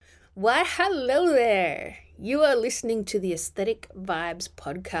Why, hello there. You are listening to the Aesthetic Vibes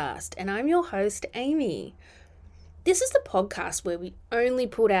podcast, and I'm your host, Amy. This is the podcast where we only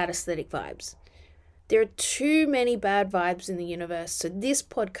put out aesthetic vibes. There are too many bad vibes in the universe, so this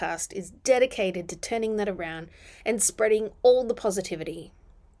podcast is dedicated to turning that around and spreading all the positivity.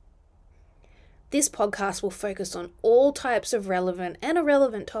 This podcast will focus on all types of relevant and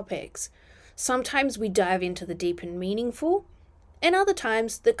irrelevant topics. Sometimes we dive into the deep and meaningful, and other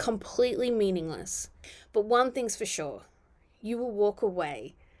times the completely meaningless. But one thing's for sure, you will walk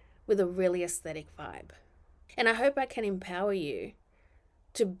away with a really aesthetic vibe. And I hope I can empower you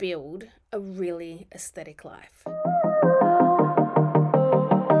to build a really aesthetic life.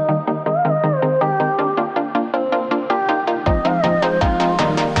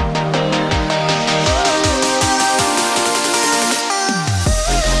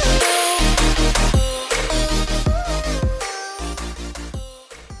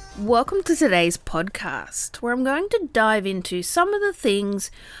 Welcome to today's podcast, where I'm going to dive into some of the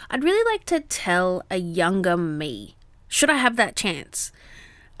things I'd really like to tell a younger me, should I have that chance.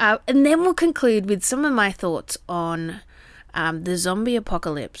 And then we'll conclude with some of my thoughts on the zombie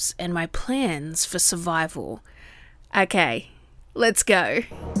apocalypse and my plans for survival. Okay, let's go.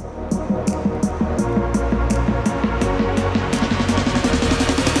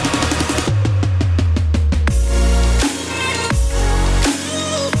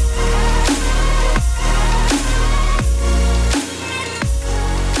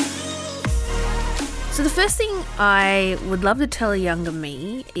 So the first thing I would love to tell a younger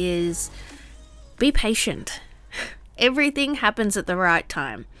me is be patient. Everything happens at the right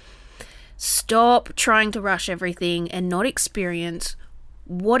time. Stop trying to rush everything and not experience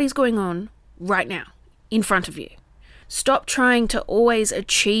what is going on right now in front of you. Stop trying to always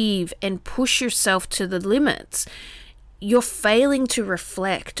achieve and push yourself to the limits. You're failing to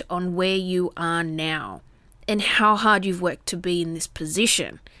reflect on where you are now and how hard you've worked to be in this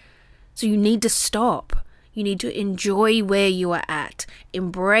position. So you need to stop. You need to enjoy where you are at.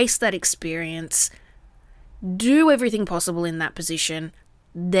 Embrace that experience. Do everything possible in that position.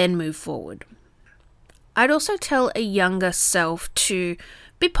 Then move forward. I'd also tell a younger self to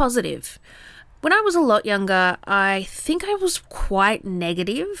be positive. When I was a lot younger, I think I was quite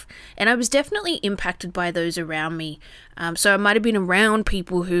negative, and I was definitely impacted by those around me. So I might have been around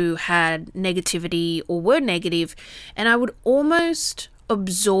people who had negativity or were negative, and I would almost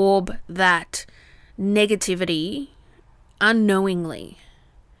absorb that negativity unknowingly.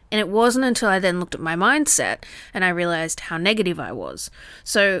 And it wasn't until I then looked at my mindset and I realized how negative I was.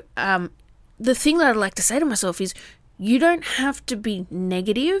 So the thing that I'd like to say to myself is, you don't have to be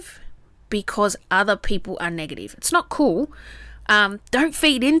negative because other people are negative. It's not cool. Don't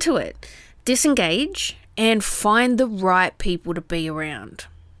feed into it. Disengage and find the right people to be around.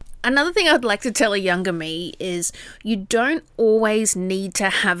 Another thing I'd like to tell a younger me is you don't always need to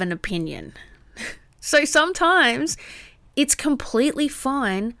have an opinion. So sometimes it's completely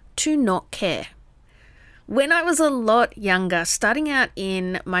fine to not care. When I was a lot younger, starting out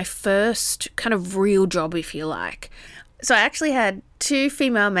in my first kind of real job, if you like, so I actually had two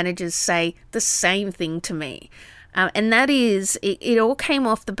female managers say the same thing to me. And that is, it all came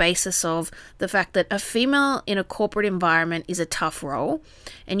off the basis of the fact that a female in a corporate environment is a tough role,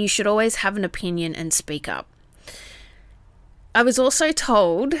 and you should always have an opinion and speak up. I was also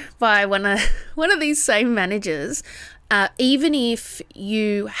told by one of these same managers, even if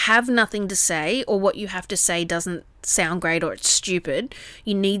you have nothing to say or what you have to say doesn't sound great or it's stupid,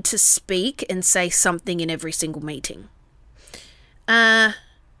 you need to speak and say something in every single meeting.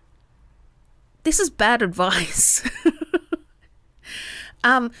 This is bad advice.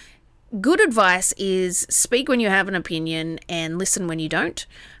 Good advice is speak when you have an opinion and listen when you don't.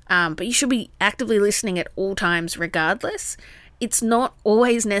 But you should be actively listening at all times regardless. It's not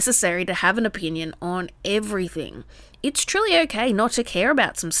always necessary to have an opinion on everything. It's truly okay not to care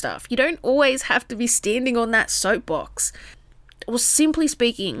about some stuff. You don't always have to be standing on that soapbox or simply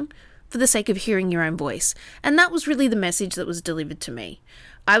speaking for the sake of hearing your own voice. And that was really the message that was delivered to me.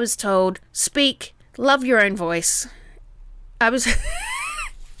 I was told, speak, love your own voice. I was,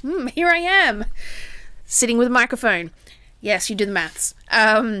 here I am, sitting with a microphone. Yes, you do the maths.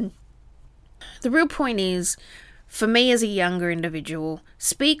 The real point is, for me as a younger individual,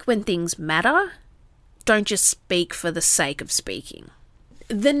 speak when things matter. Don't just speak for the sake of speaking.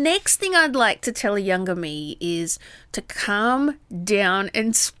 The next thing I'd like to tell a younger me is to calm down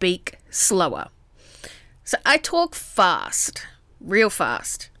and speak slower. So I talk fast. Real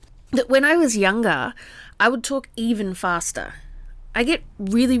fast. That when I was younger, I would talk even faster. I get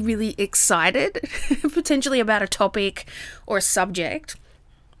really, really excited, potentially about a topic or a subject,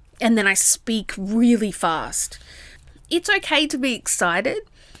 and then I speak really fast. It's okay to be excited,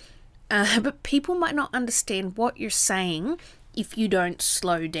 but people might not understand what you're saying if you don't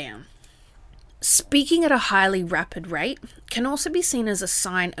slow down. Speaking at a highly rapid rate can also be seen as a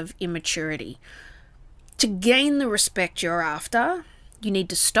sign of immaturity. To gain the respect you're after, you need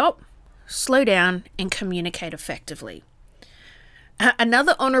to stop, slow down, and communicate effectively.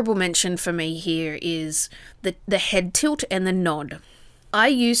 Another honourable mention for me here is the head tilt and the nod. I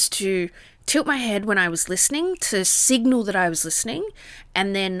used to tilt my head when I was listening to signal that I was listening,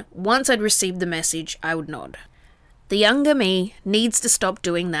 and then once I'd received the message, I would nod. The younger me needs to stop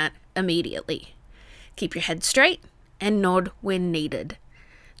doing that immediately. Keep your head straight and nod when needed.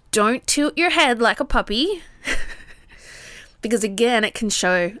 Don't tilt your head like a puppy, because again, it can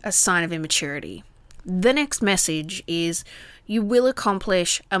show a sign of immaturity. The next message is you will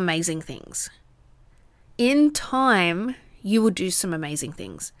accomplish amazing things. In time, you will do some amazing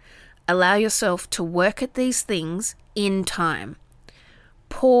things. Allow yourself to work at these things in time.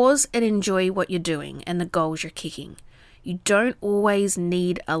 Pause and enjoy what you're doing and the goals you're kicking. You don't always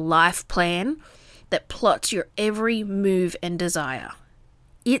need a life plan that plots your every move and desire.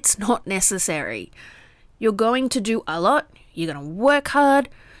 It's not necessary. You're going to do a lot, you're going to work hard,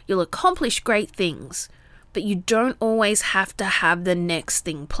 you'll accomplish great things, but you don't always have to have the next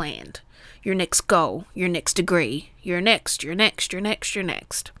thing planned. Your next goal, your next degree, your next.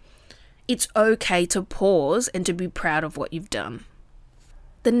 It's okay to pause and to be proud of what you've done.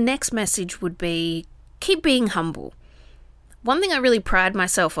 The next message would be, keep being humble. One thing I really pride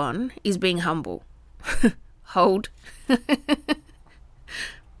myself on is being humble. Hold.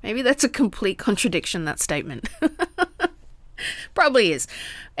 Maybe that's a complete contradiction, that statement. Probably is.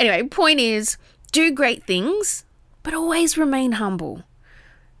 Anyway, point is, do great things, but always remain humble.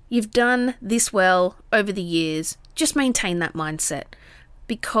 You've done this well over the years. Just maintain that mindset,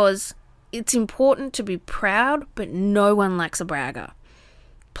 because it's important to be proud, but no one likes a bragger.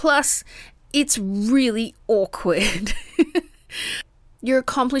 Plus, it's really awkward. Your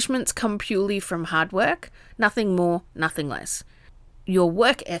accomplishments come purely from hard work, nothing more, nothing less. Your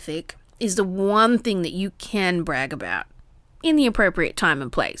work ethic is the one thing that you can brag about in the appropriate time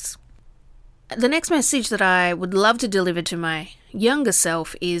and place. The next message that I would love to deliver to my younger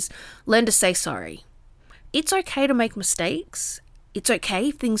self is learn to say sorry. It's okay to make mistakes. It's okay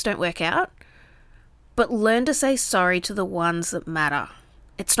if things don't work out. But learn to say sorry to the ones that matter.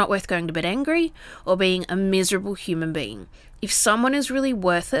 It's not worth going to bed angry or being a miserable human being. If someone is really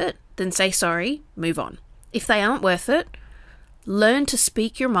worth it, then say sorry, move on. If they aren't worth it, learn to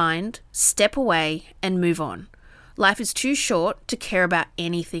speak your mind, step away, and move on. Life is too short to care about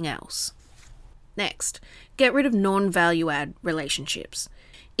anything else. Next, get rid of non-value add relationships.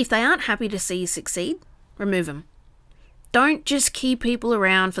 If they aren't happy to see you succeed, remove them. Don't just keep people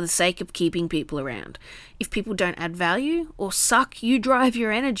around for the sake of keeping people around. If people don't add value or suck you drive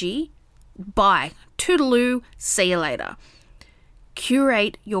your energy, bye. Toodaloo, see you later.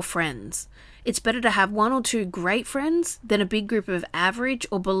 Curate your friends. It's better to have 1 or 2 great friends than a big group of average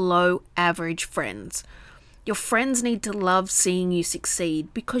or below average friends. Your friends need to love seeing you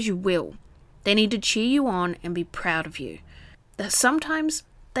succeed, because you will. They need to cheer you on and be proud of you. Sometimes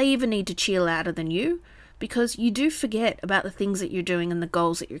they even need to cheer louder than you, because you do forget about the things that you're doing and the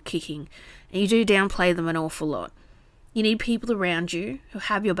goals that you're kicking, and you do downplay them an awful lot. You need people around you who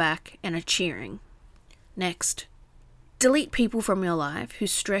have your back and are cheering. Next, delete people from your life who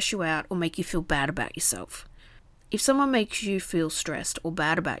stress you out or make you feel bad about yourself. If someone makes you feel stressed or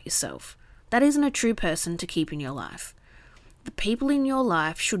bad about yourself, that isn't a true person to keep in your life. The people in your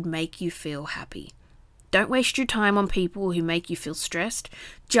life should make you feel happy. Don't waste your time on people who make you feel stressed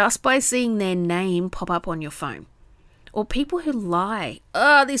just by seeing their name pop up on your phone. Or people who lie.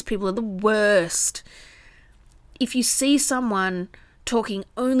 These people are the worst. If you see someone talking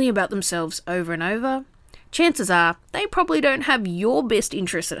only about themselves over and over, chances are they probably don't have your best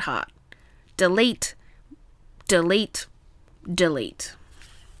interests at heart. Delete, delete, delete.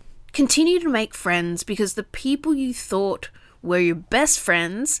 Continue to make friends, because the people you thought were your best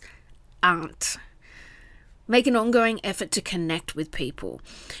friends aren't. Make an ongoing effort to connect with people.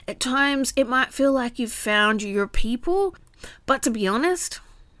 At times, it might feel like you've found your people, but to be honest,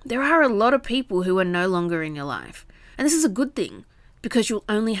 there are a lot of people who are no longer in your life. And this is a good thing, because you'll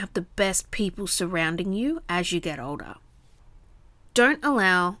only have the best people surrounding you as you get older. Don't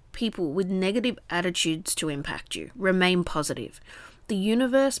allow people with negative attitudes to impact you. Remain positive. The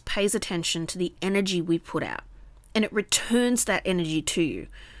universe pays attention to the energy we put out, and it returns that energy to you.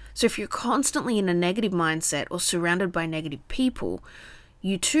 So if you're constantly in a negative mindset or surrounded by negative people,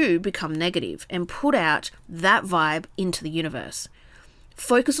 you too become negative and put out that vibe into the universe.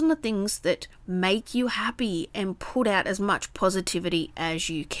 Focus on the things that make you happy and put out as much positivity as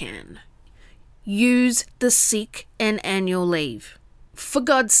you can. Use the sick and annual leave. For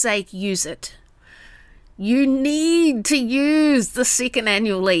God's sake, use it. You need to use the sick and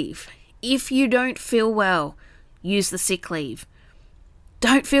annual leave. If you don't feel well, use the sick leave.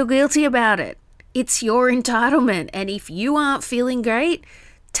 Don't feel guilty about it. It's your entitlement. And if you aren't feeling great,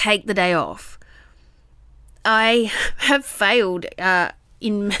 take the day off. I have failed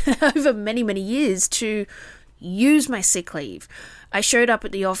in over many, many years to use my sick leave. I showed up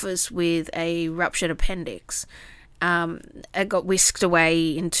at the office with a ruptured appendix. I got whisked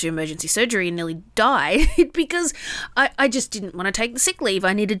away into emergency surgery and nearly died because I just didn't want to take the sick leave.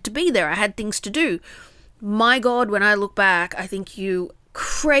 I needed to be there. I had things to do. My God, when I look back, I think you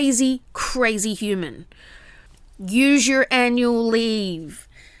crazy, crazy human. Use your annual leave.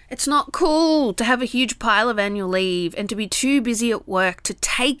 It's not cool to have a huge pile of annual leave and to be too busy at work to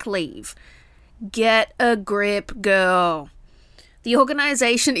take leave. Get a grip, girl. The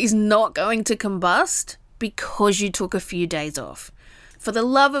organization is not going to combust because you took a few days off. For the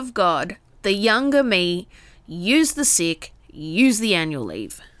love of God, the younger me, use the sick, use the annual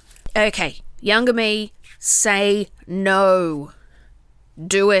leave. Okay, younger me, say no.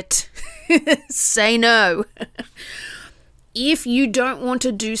 Do it. Say no. If you don't want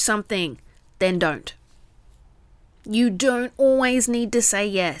to do something, then don't. You don't always need to say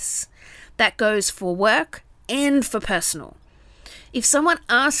yes. That goes for work and for personal. If someone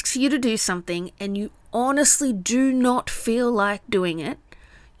asks you to do something and you honestly do not feel like doing it,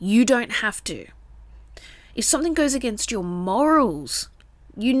 you don't have to. If something goes against your morals,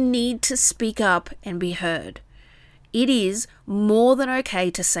 you need to speak up and be heard. It is more than okay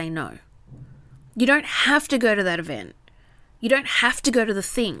to say no. You don't have to go to that event. You don't have to go to the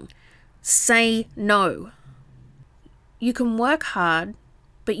thing. Say no. You can work hard,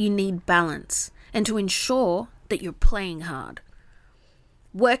 but you need balance and to ensure that you're playing hard.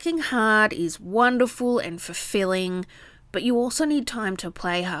 Working hard is wonderful and fulfilling, but you also need time to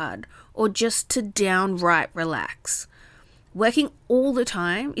play hard or just to downright relax. Working all the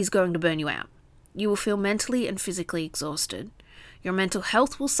time is going to burn you out. You will feel mentally and physically exhausted. Your mental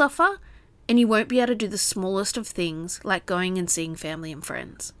health will suffer, and you won't be able to do the smallest of things like going and seeing family and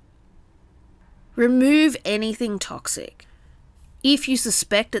friends. Remove anything toxic. If you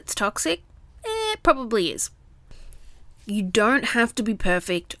suspect it's toxic, it probably is. You don't have to be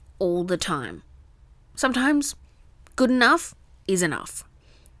perfect all the time. Sometimes good enough is enough.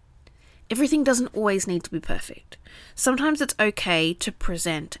 Everything doesn't always need to be perfect. Sometimes it's okay to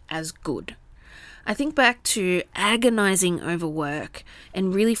present as good. I think back to agonizing over work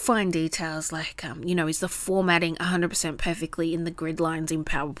and really fine details like, is the formatting 100% perfectly in the grid lines in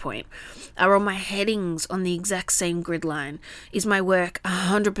PowerPoint? Are all my headings on the exact same grid line? Is my work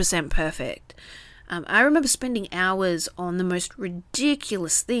 100% perfect? I remember spending hours on the most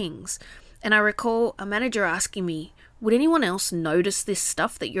ridiculous things, and I recall a manager asking me, would anyone else notice this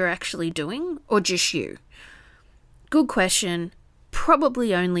stuff that you're actually doing, or just you? Good question.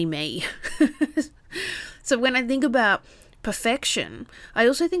 Probably only me. So when I think about perfection, I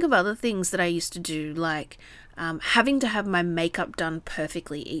also think of other things that I used to do, like having to have my makeup done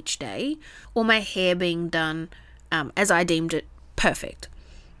perfectly each day, or my hair being done as I deemed it perfect.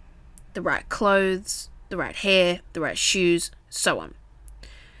 The right clothes, the right hair, the right shoes, so on.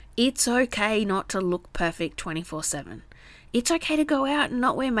 It's okay not to look perfect 24/7. It's okay to go out and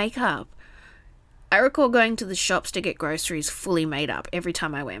not wear makeup. I recall going to the shops to get groceries fully made up every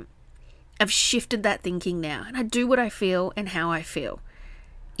time I went. I've shifted that thinking now, and I do what I feel and how I feel.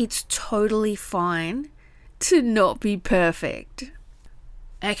 It's totally fine to not be perfect.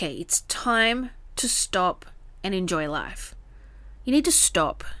 Okay, it's time to stop and enjoy life. You need to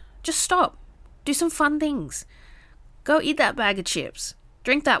stop. Just stop. Do some fun things. Go eat that bag of chips.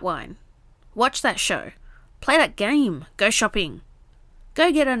 Drink that wine. Watch that show. Play that game. Go shopping.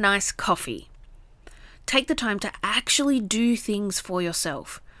 Go get a nice coffee. Take the time to actually do things for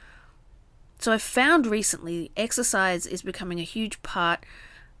yourself. So I've found recently exercise is becoming a huge part,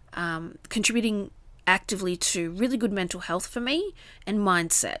 contributing actively to really good mental health for me and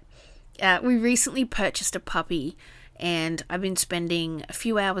mindset. We recently purchased a puppy, and I've been spending a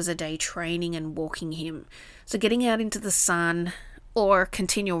few hours a day training and walking him. So getting out into the sun or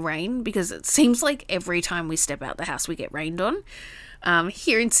continual rain, because it seems like every time we step out the house we get rained on.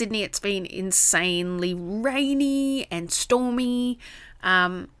 Here in Sydney it's been insanely rainy and stormy,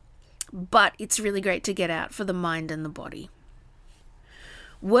 but it's really great to get out for the mind and the body.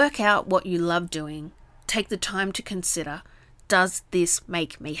 Work out what you love doing. Take the time to consider, does this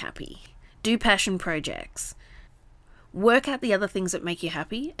make me happy? Do passion projects. Work out the other things that make you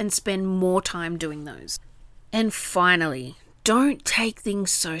happy and spend more time doing those. And finally, don't take things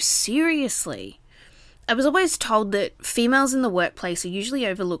so seriously. I was always told that females in the workplace are usually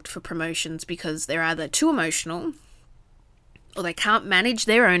overlooked for promotions because they're either too emotional, or they can't manage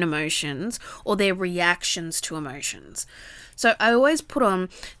their own emotions, or their reactions to emotions. So I always put on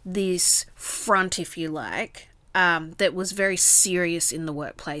this front, if you like, that was very serious in the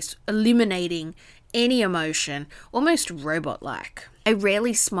workplace, eliminating any emotion, almost robot-like. I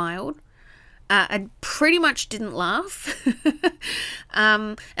rarely smiled. I pretty much didn't laugh.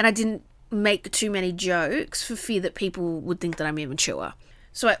 And I didn't make too many jokes for fear that people would think that I'm immature.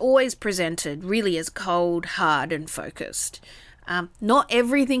 So I always presented really as cold, hard, and focused. Not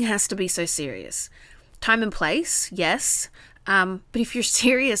everything has to be so serious. Time and place, yes. But if you're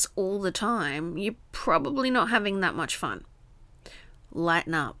serious all the time, you're probably not having that much fun.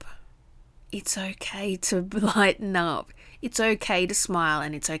 Lighten up. It's okay to lighten up. It's okay to smile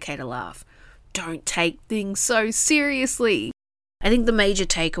and it's okay to laugh. Don't take things so seriously. I think the major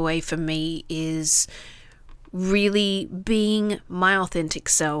takeaway for me is really being my authentic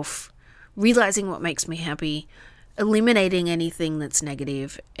self, realizing what makes me happy, eliminating anything that's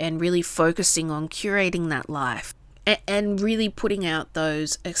negative, and really focusing on curating that life and really putting out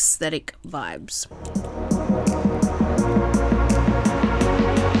those aesthetic vibes.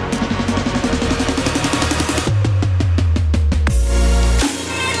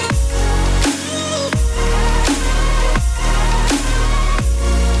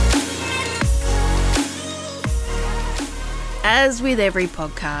 As with every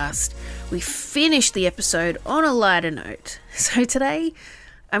podcast, we finish the episode on a lighter note. So today,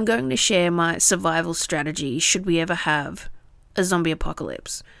 I'm going to share my survival strategy should we ever have a zombie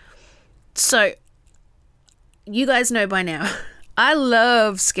apocalypse. So, you guys know by now, I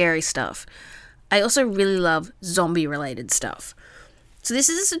love scary stuff. I also really love zombie-related stuff. So this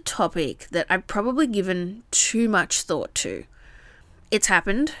is a topic that I've probably given too much thought to. It's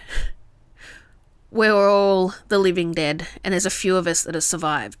happened. We're all the living dead, and there's a few of us that have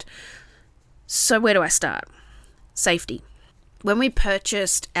survived. So where do I start? Safety. When we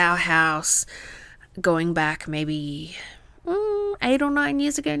purchased our house, going back maybe 8 or 9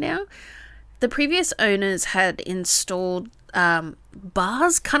 years ago now, the previous owners had installed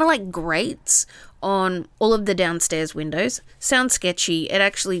bars, kind of like grates, on all of the downstairs windows. Sounds sketchy. It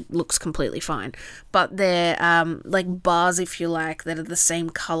actually looks completely fine. But they're like bars, if you like, that are the same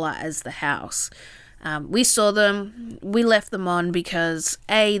color as the house. We saw them, we left them on because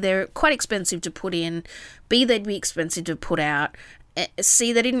A, they're quite expensive to put in, B, they'd be expensive to put out,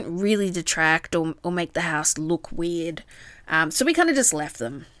 C, they didn't really detract or make the house look weird, so we kind of just left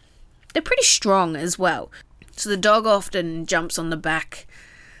them. They're pretty strong as well, so the dog often jumps on the back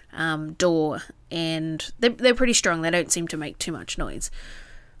door, and they're pretty strong, they don't seem to make too much noise.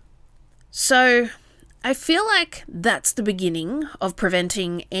 So I feel like that's the beginning of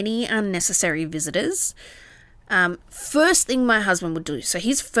preventing any unnecessary visitors. First thing my husband would do, so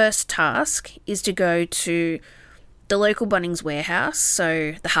his first task is to go to the local Bunnings warehouse,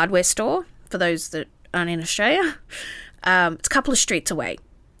 so the hardware store, for those that aren't in Australia. It's a couple of streets away.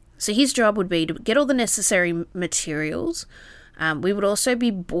 So his job would be to get all the necessary materials. We would also be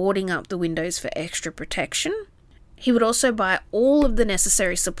boarding up the windows for extra protection. He would also buy all of the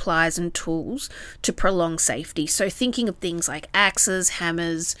necessary supplies and tools to prolong safety. So thinking of things like axes,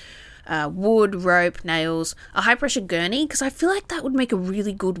 hammers, wood, rope, nails, a high-pressure gurney, because I feel like that would make a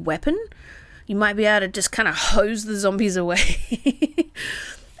really good weapon. You might be able to just kind of hose the zombies away.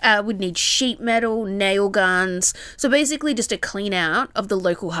 Would need sheet metal, nail guns. So basically just a clean out of the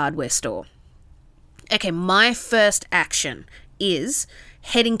local hardware store. Okay, my first action is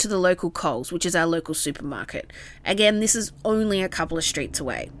heading to the local Coles, which is our local supermarket. Again, this is only a couple of streets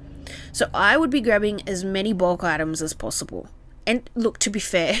away. So I would be grabbing as many bulk items as possible. And look, to be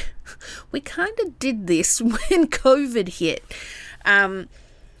fair, we kind of did this when COVID hit. I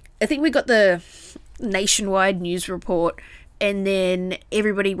think we got the nationwide news report, and then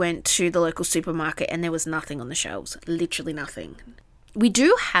everybody went to the local supermarket and there was nothing on the shelves. Literally nothing. We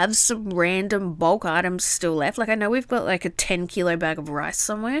do have some random bulk items still left. Like I know we've got like a 10 kilo bag of rice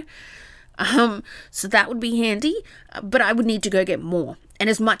somewhere. So that would be handy, but I would need to go get more and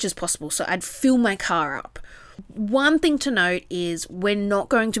as much as possible. So I'd fill my car up. One thing to note is we're not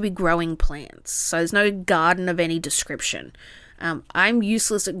going to be growing plants. So there's no garden of any description. I'm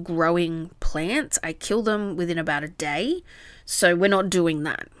useless at growing plants. I kill them within about a day. So we're not doing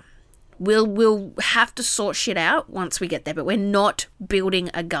that. We'll have to sort shit out once we get there, but we're not building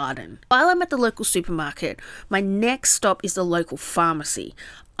a garden. While I'm at the local supermarket, my next stop is the local pharmacy.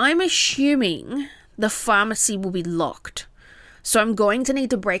 I'm assuming the pharmacy will be locked. So I'm going to need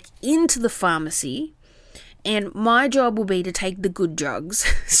to break into the pharmacy, and my job will be to take the good drugs.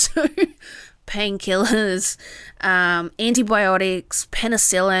 So painkillers, antibiotics,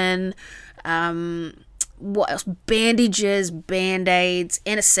 penicillin, what else? Bandages, band-aids,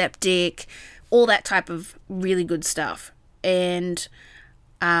 antiseptic, all that type of really good stuff. And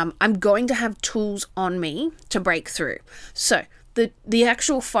I'm going to have tools on me to break through. So the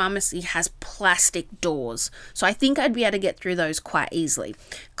actual pharmacy has plastic doors. So I think I'd be able to get through those quite easily.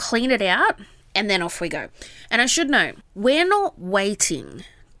 Clean it out, and then off we go. And I should note, we're not waiting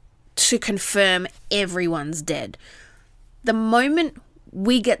to confirm everyone's dead. The moment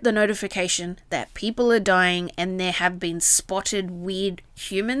we get the notification that people are dying and there have been spotted weird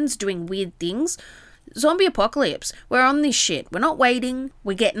humans doing weird things, zombie apocalypse. We're on this shit. We're not waiting.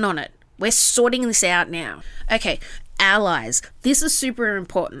 We're getting on it. We're sorting this out now. Okay, allies. This is super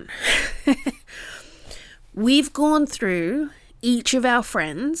important. We've gone through each of our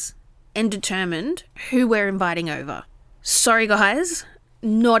friends and determined who we're inviting over. Sorry guys,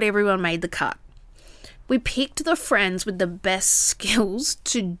 not everyone made the cut. We picked the friends with the best skills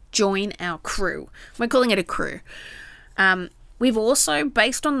to join our crew. We're calling it a crew. We've also,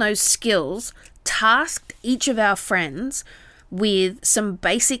 based on those skills, tasked each of our friends with some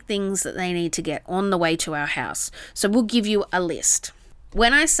basic things that they need to get on the way to our house. So we'll give you a list.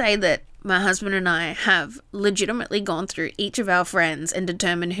 When I say that my husband and I have legitimately gone through each of our friends and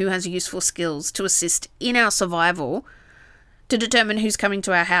determined who has useful skills to assist in our survival, to determine who's coming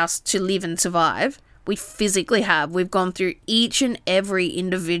to our house to live and survive, we physically have. We've gone through each and every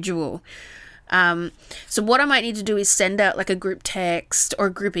individual. So what I might need to do is send out like a group text or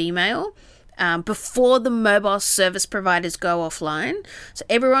a group email before the mobile service providers go offline. So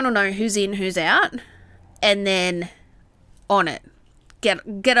everyone will know who's in, who's out, and then on it.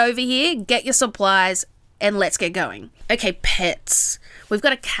 Get over here, get your supplies, and let's get going. Okay, pets. We've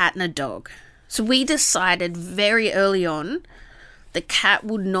got a cat and a dog. So we decided very early on the cat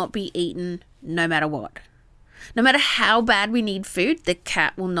would not be eaten no matter what. No matter how bad we need food, the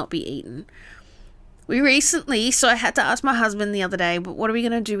cat will not be eaten. So I had to ask my husband the other day, but what are we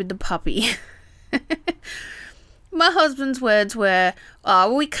going to do with the puppy? My husband's words were, oh,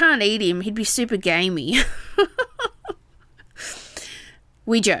 well, we can't eat him. He'd be super gamey.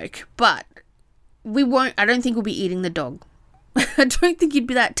 We joke, but we won't. I don't think we'll be eating the dog. I don't think he'd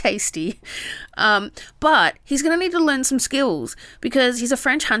be that tasty. But he's going to need to learn some skills because he's a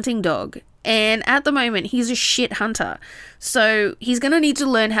French hunting dog. And at the moment, he's a shit hunter. So he's going to need to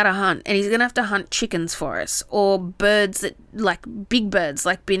learn how to hunt. And he's going to have to hunt chickens for us. Or birds that, like big birds,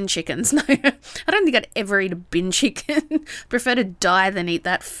 like bin chickens. No, I don't think I'd ever eat a bin chicken. Prefer to die than eat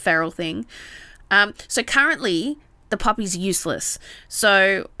that feral thing. So currently, the puppy's useless.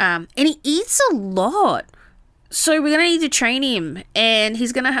 So, and he eats a lot. So we're going to need to train him. And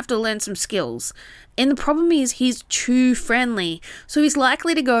he's going to have to learn some skills. And the problem is he's too friendly. So he's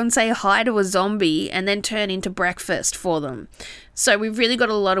likely to go and say hi to a zombie and then turn into breakfast for them. So we've really got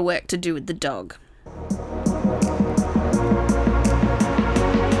a lot of work to do with the dog.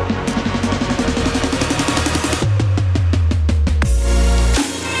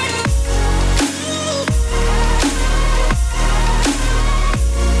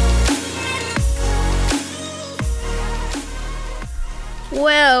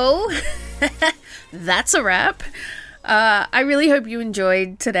 Well, that's a wrap. I really hope you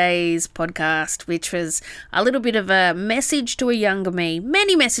enjoyed today's podcast, which was a little bit of a message to a younger me,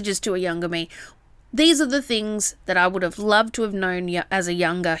 many messages to a younger me. These are the things that I would have loved to have known as a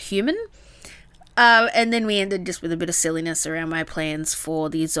younger human. And then we ended just with a bit of silliness around my plans for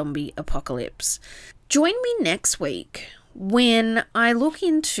the zombie apocalypse. Join me next week when I look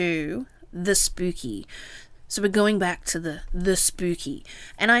into the spooky. So we're going back to the spooky.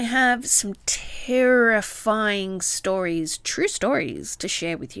 And I have some terrifying stories, true stories to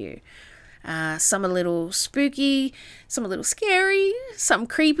share with you. Some a little spooky, some a little scary, some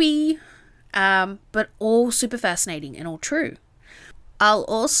creepy, but all super fascinating and all true. I'll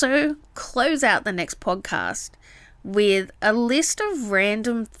also close out the next podcast with a list of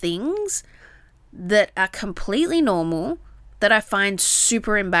random things that are completely normal that I find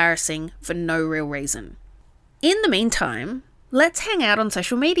super embarrassing for no real reason. In the meantime, let's hang out on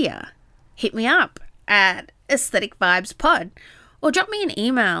social media. Hit me up at Aesthetic Vibes Pod or drop me an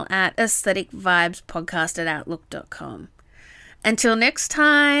email at aestheticvibespodcast@outlook.com. Until next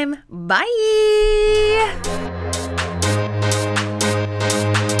time, bye!